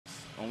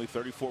Only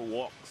 34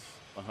 walks,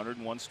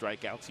 101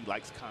 strikeouts. He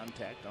likes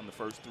contact on the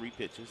first 3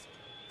 pitches.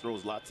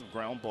 Throws lots of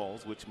ground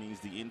balls, which means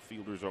the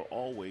infielders are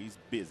always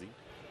busy.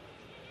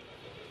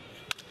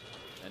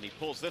 And he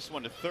pulls this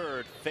one to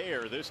third,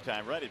 fair this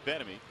time, right at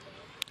Benamy.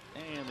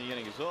 And the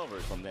inning is over.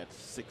 From that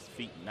 6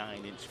 feet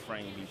 9 inch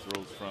frame he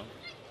throws from.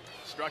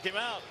 Struck him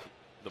out.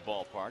 The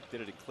ballpark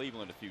did it in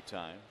Cleveland a few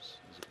times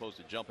as opposed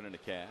to jumping into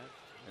Cab.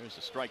 There's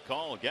a strike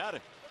call. Got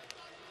it.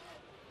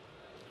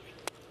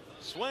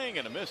 Swing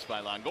and a miss by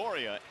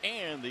Longoria,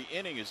 and the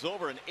inning is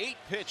over. An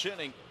 8-pitch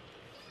inning.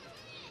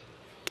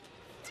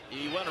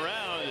 He went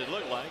around, it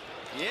looked like.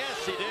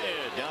 Yes, he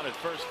did. Down at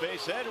first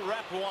base. Ed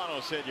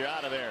Rapuano said, "You're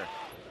out of there."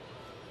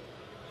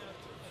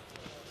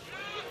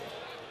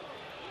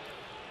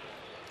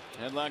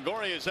 And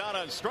Longoria is out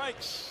on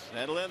strikes.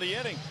 That'll end the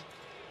inning.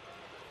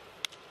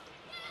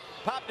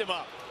 Popped him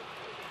up.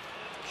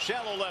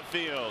 Shallow left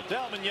field.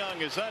 Delman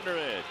Young is under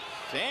it.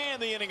 And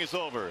the inning is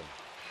over.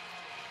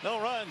 No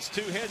runs,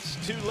 2 hits,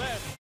 2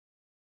 left.